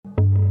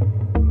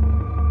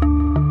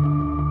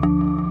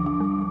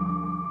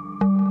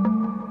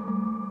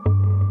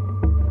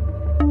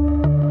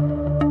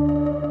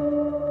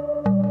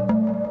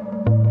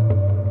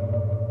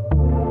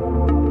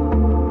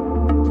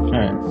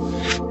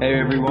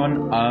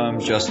everyone. I'm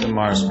Justin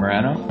Mars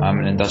Morano. I'm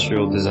an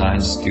industrial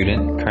design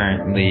student,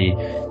 currently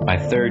my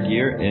third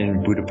year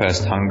in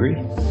Budapest, Hungary.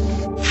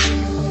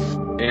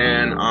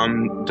 And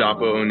I'm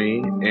Dapo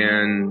Oni,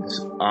 and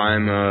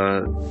I'm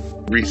a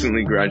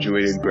recently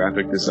graduated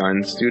graphic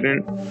design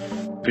student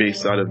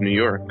based out of New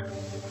York.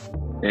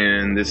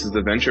 And this is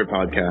the Venture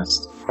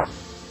Podcast.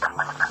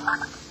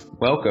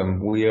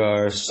 Welcome. We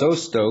are so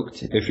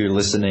stoked if you're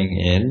listening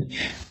in.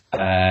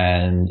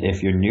 And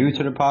if you're new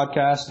to the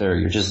podcast or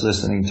you're just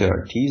listening to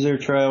our teaser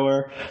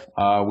trailer,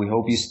 we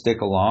hope you stick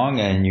along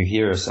and you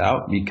hear us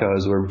out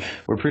because we're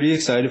pretty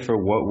excited for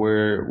what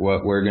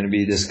we're going to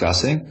be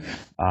discussing,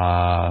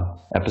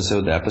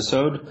 episode to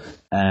episode.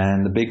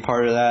 And the big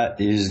part of that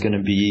is going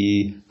to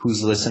be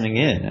who's listening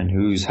in and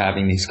who's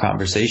having these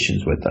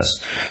conversations with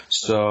us.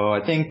 So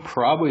I think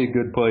probably a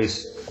good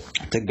place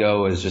to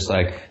go is just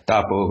like,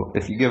 Dapo,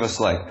 if you give us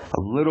like a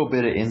little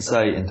bit of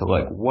insight into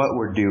like what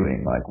we're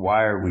doing, like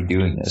why are we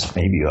doing this?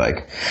 Maybe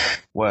like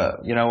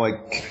what's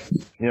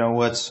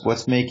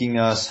making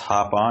us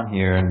hop on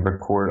here and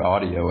record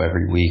audio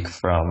every week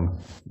from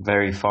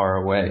very far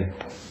away?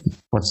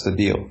 What's the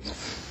deal?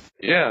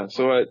 Yeah,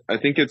 so I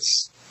think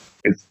it's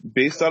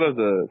based out of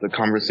the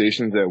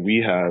conversations that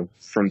we have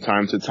from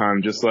time to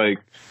time, just like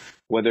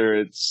whether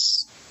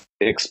it's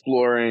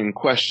exploring,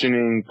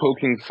 questioning,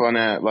 poking fun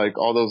at, like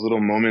all those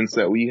little moments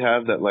that we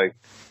have that like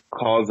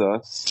cause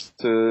us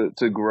to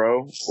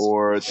grow,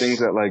 or things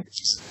that like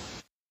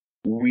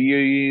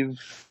we've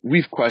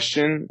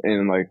questioned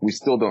and like we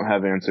still don't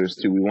have answers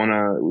to. We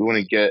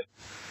wanna get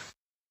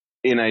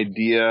an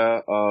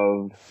idea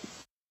of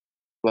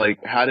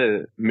like how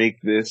to make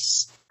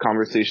this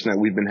conversation that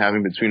we've been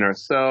having between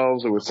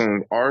ourselves or with some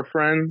of our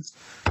friends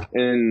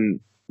and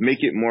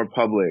make it more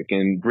public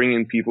and bring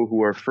in people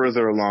who are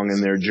further along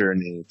in their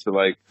journey to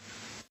like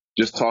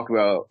just talk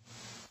about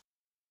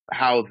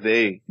how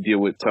they deal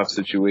with tough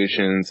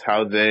situations,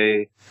 how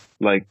they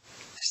like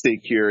stay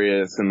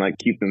curious and like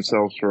keep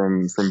themselves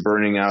from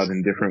burning out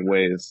in different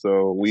ways.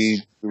 So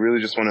we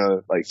really just want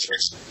to like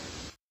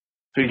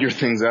figure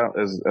things out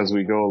as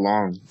we go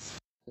along.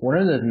 One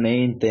of the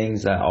main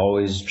things that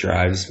always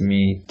drives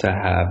me to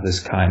have this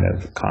kind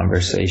of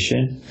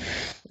conversation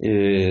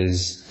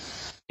is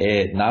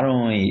it not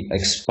only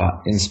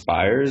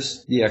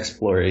inspires the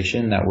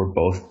exploration that we're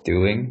both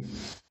doing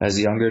as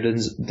younger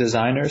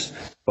designers,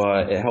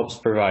 but it helps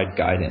provide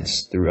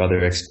guidance through other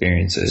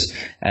experiences.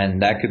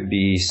 And that could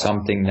be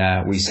something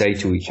that we say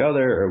to each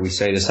other or we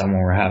say to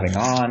someone we're having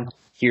on,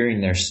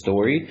 hearing their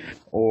story,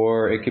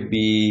 or it could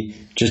be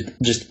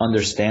just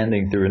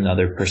understanding through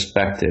another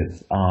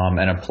perspective,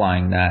 and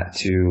applying that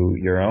to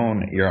your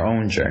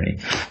own journey.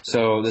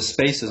 So the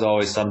space is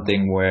always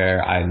something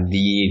where I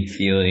leave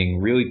feeling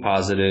really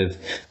positive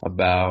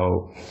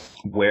about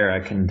where I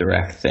can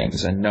direct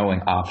things and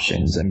knowing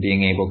options and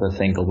being able to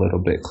think a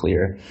little bit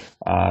clearer.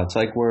 It's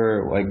like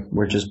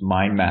we're just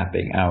mind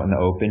mapping out in the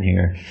open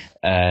here,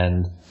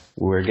 and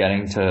we're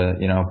getting to,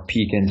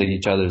 peek into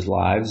each other's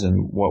lives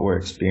and what we're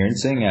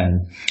experiencing,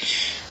 and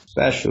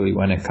especially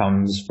when it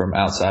comes from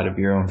outside of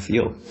your own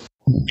field.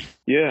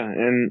 Yeah,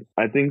 and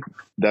I think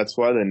that's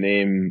why the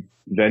name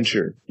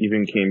Venture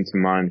even came to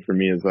mind for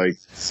me, is like,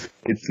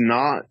 it's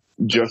not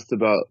just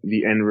about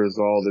the end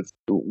result. It's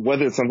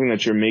whether it's something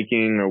that you're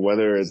making or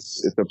whether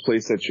it's a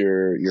place that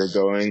you're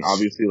going.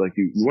 Obviously, like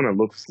you want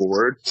to look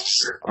forward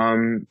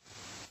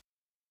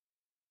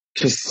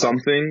to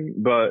something,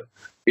 but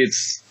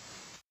it's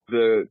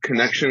the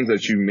connections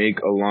that you make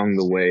along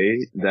the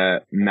way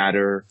that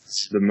matter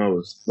the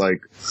most.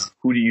 Like,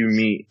 who do you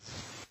meet?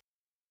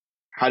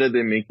 How did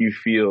they make you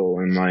feel?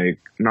 And like,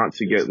 not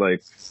to get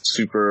like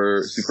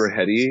super, super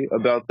heady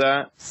about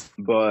that,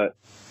 but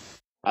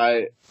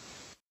I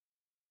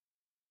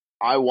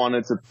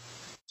wanted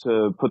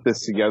to put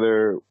this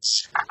together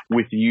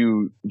with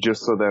you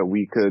just so that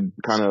we could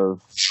kind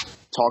of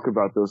talk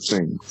about those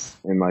things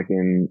in like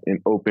in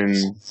open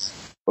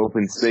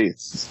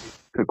space,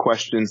 to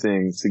question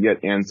things, to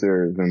get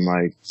answers, and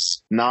like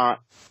not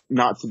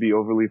to be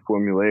overly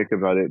formulaic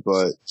about it,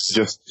 but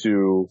just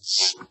to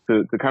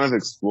kind of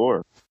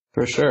explore.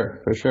 For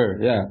sure.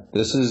 Yeah.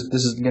 This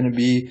is going to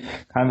be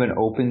kind of an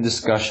open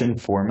discussion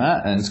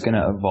format, and it's going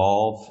to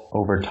evolve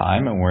over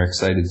time, and we're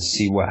excited to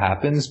see what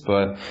happens,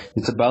 but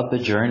it's about the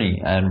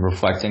journey and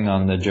reflecting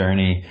on the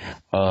journey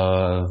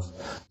of,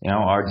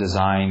 our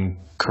design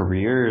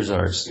careers,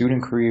 our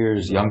student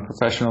careers, young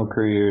professional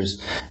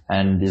careers,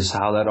 and just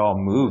how that all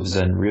moves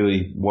and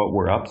really what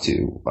we're up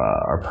to,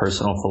 our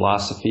personal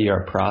philosophy,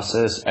 our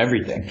process,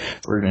 everything.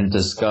 We're going to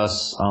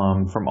discuss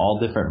from all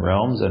different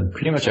realms, and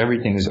pretty much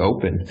everything is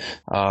open.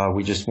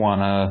 We just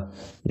want to,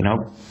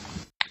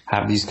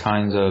 have these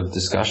kinds of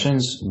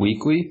discussions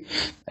weekly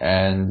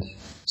and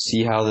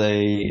see how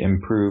they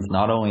improve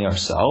not only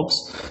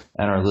ourselves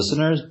and our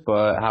listeners,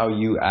 but how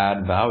you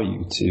add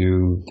value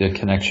to the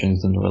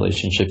connections and the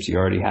relationships you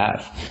already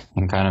have,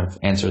 and kind of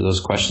answer those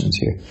questions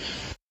here.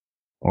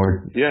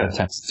 Or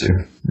attempt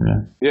to.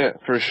 Yeah,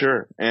 for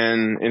sure.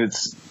 And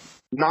it's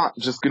not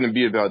just going to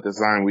be about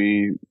design.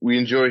 We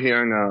enjoy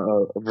hearing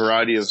a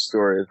variety of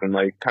stories and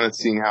like kind of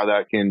seeing how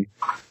that can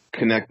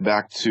connect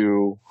back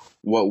to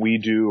what we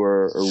do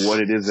or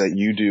what it is that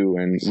you do.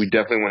 And we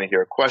definitely want to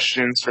hear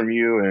questions from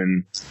you.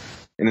 And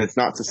it's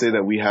not to say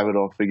that we have it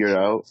all figured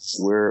out.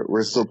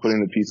 We're still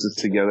putting the pieces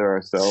together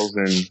ourselves,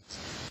 and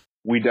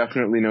we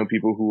definitely know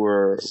people who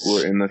are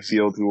in the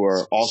field who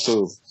are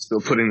also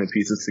still putting the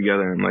pieces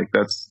together. And like,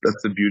 that's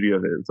the beauty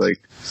of it. It's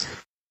like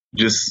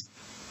just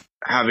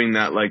having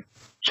that like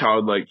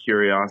childlike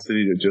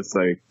curiosity to just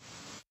like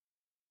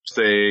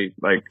say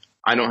like,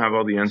 I don't have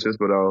all the answers,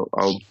 but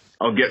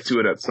I'll get to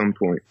it at some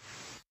point.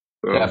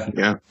 So,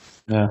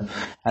 yeah.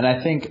 And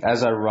I think,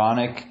 as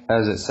ironic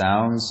as it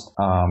sounds,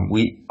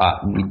 we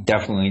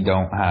definitely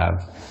don't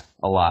have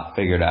a lot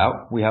figured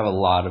out. We have a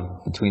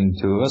lot between the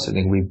two of us. I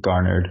think we've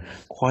garnered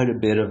quite a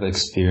bit of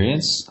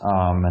experience,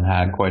 and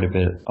had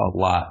a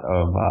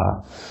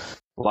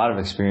lot of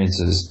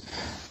experiences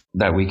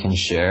that we can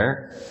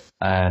share,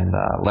 and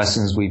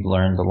lessons we've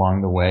learned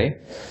along the way.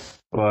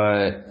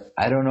 But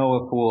I don't know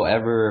if we'll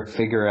ever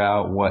figure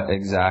out what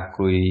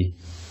exactly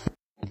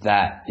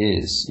that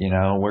is.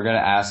 We're going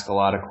to ask a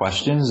lot of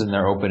questions, and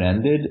they're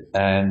open-ended,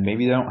 and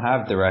maybe they don't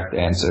have direct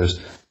answers,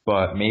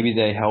 but maybe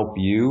they help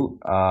you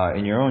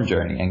in your own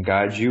journey and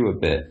guide you a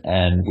bit.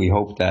 And we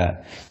hope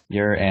that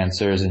your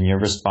answers and your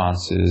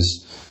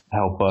responses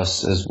help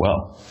us as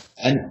well.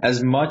 And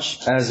as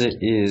much as it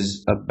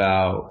is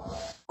about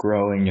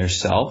growing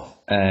yourself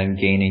and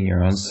gaining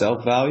your own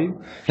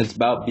self-value, it's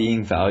about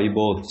being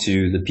valuable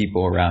to the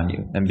people around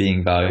you and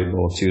being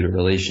valuable to the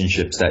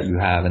relationships that you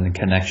have and the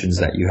connections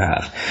that you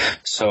have.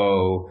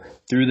 So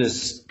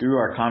through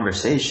our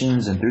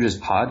conversations and through this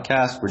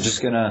podcast, we're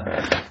just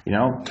gonna,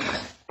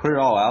 put it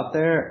all out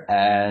there,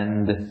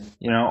 and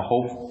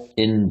hope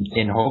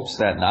in hopes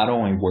that not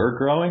only we're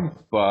growing,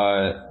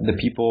 but the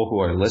people who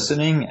are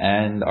listening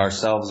and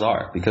ourselves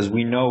are, because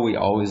we know we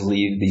always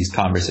leave these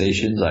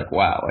conversations like,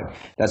 wow, like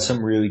that's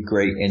some really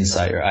great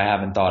insight, or I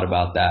haven't thought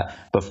about that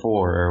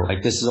before, or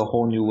like this is a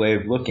whole new way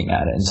of looking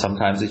at it. And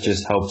sometimes it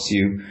just helps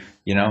you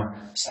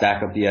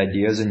stack up the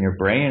ideas in your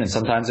brain, and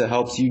sometimes it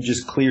helps you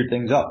just clear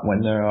things up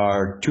when there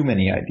are too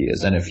many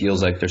ideas and it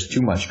feels like there's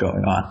too much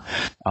going on.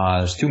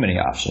 There's too many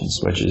options,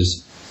 which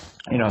is,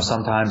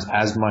 sometimes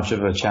as much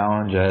of a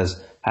challenge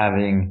as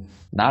having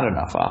not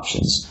enough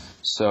options.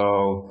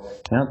 So,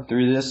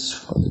 through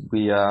this,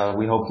 we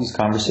hope these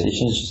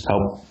conversations just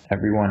help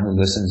everyone who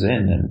listens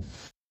in. And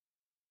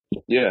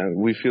yeah,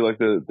 we feel like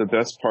the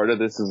best part of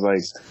this is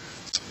like,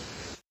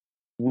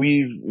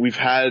 we've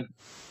had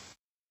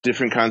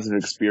different kinds of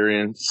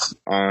experience.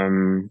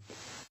 And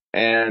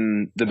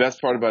the best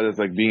part about it is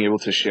like being able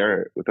to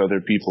share it with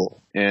other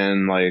people.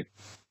 And like,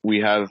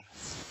 we have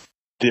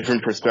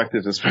different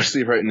perspectives,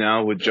 especially right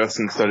now with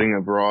Justin studying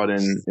abroad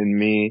and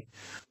me,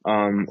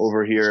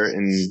 over here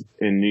in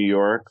New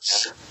York.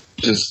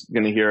 Just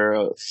going to hear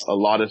a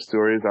lot of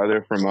stories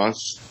either from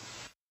us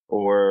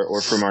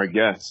or from our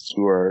guests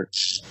who are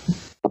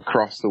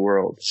across the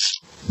world.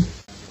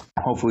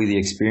 Hopefully the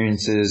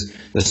experiences,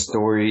 the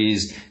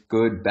stories,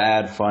 good,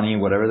 bad, funny,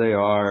 whatever they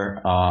are,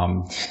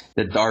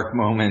 the dark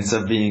moments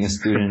of being a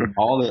student,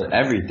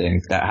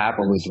 everything that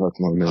happens. Exactly.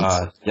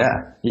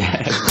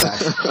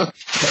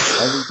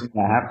 Everything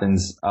that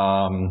happens,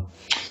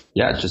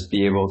 just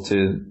be able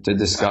to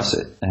discuss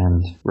it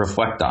and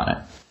reflect on it.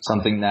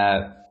 Something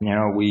that,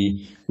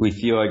 we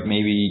feel like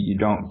maybe you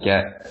don't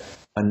get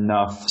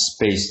enough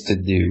space to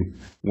do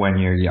when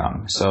you're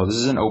young. So this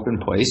is an open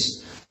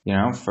place,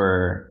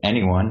 for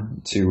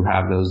anyone to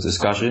have those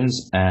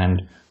discussions,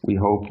 and we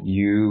hope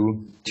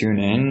you tune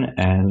in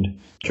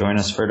and join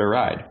us for the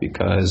ride,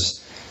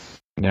 because,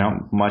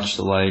 much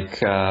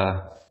like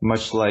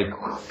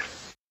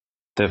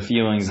the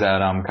feelings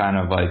that I'm kind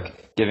of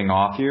like giving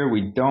off here,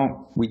 we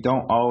don't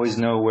always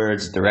know where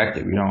it's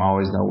directed. We don't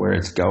always know where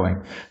it's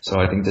going. So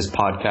I think this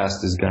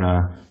podcast is going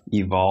to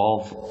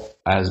evolve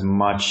as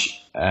much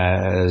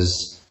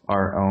as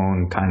our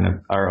own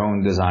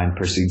design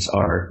pursuits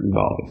are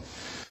evolving.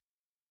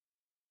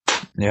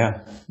 Yeah,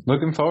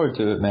 looking forward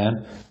to it,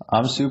 man.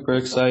 I'm super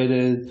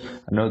excited.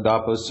 I know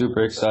Dapo's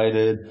super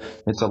excited.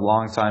 It's a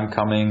long time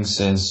coming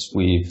since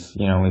we've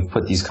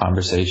put these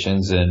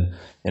conversations in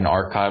an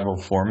archival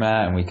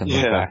format, and we can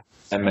look back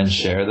at them and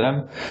share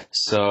them.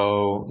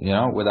 So,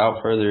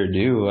 without further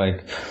ado,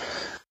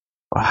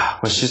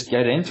 let's just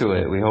get into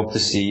it. We hope to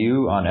see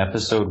you on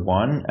episode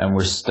 1, and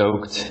we're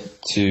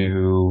stoked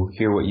to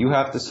hear what you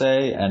have to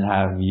say and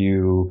have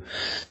you,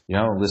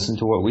 listen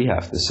to what we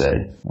have to say.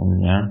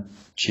 And,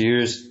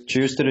 cheers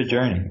to the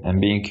journey and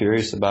being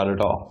curious about it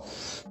all.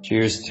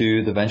 Cheers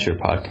to the Venture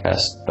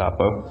Podcast,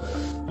 Dapo.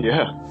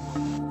 Yeah.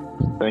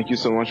 Thank you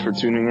so much for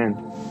tuning in.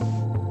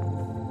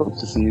 Hope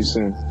to see you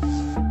soon.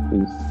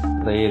 Peace.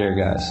 Later,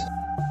 guys.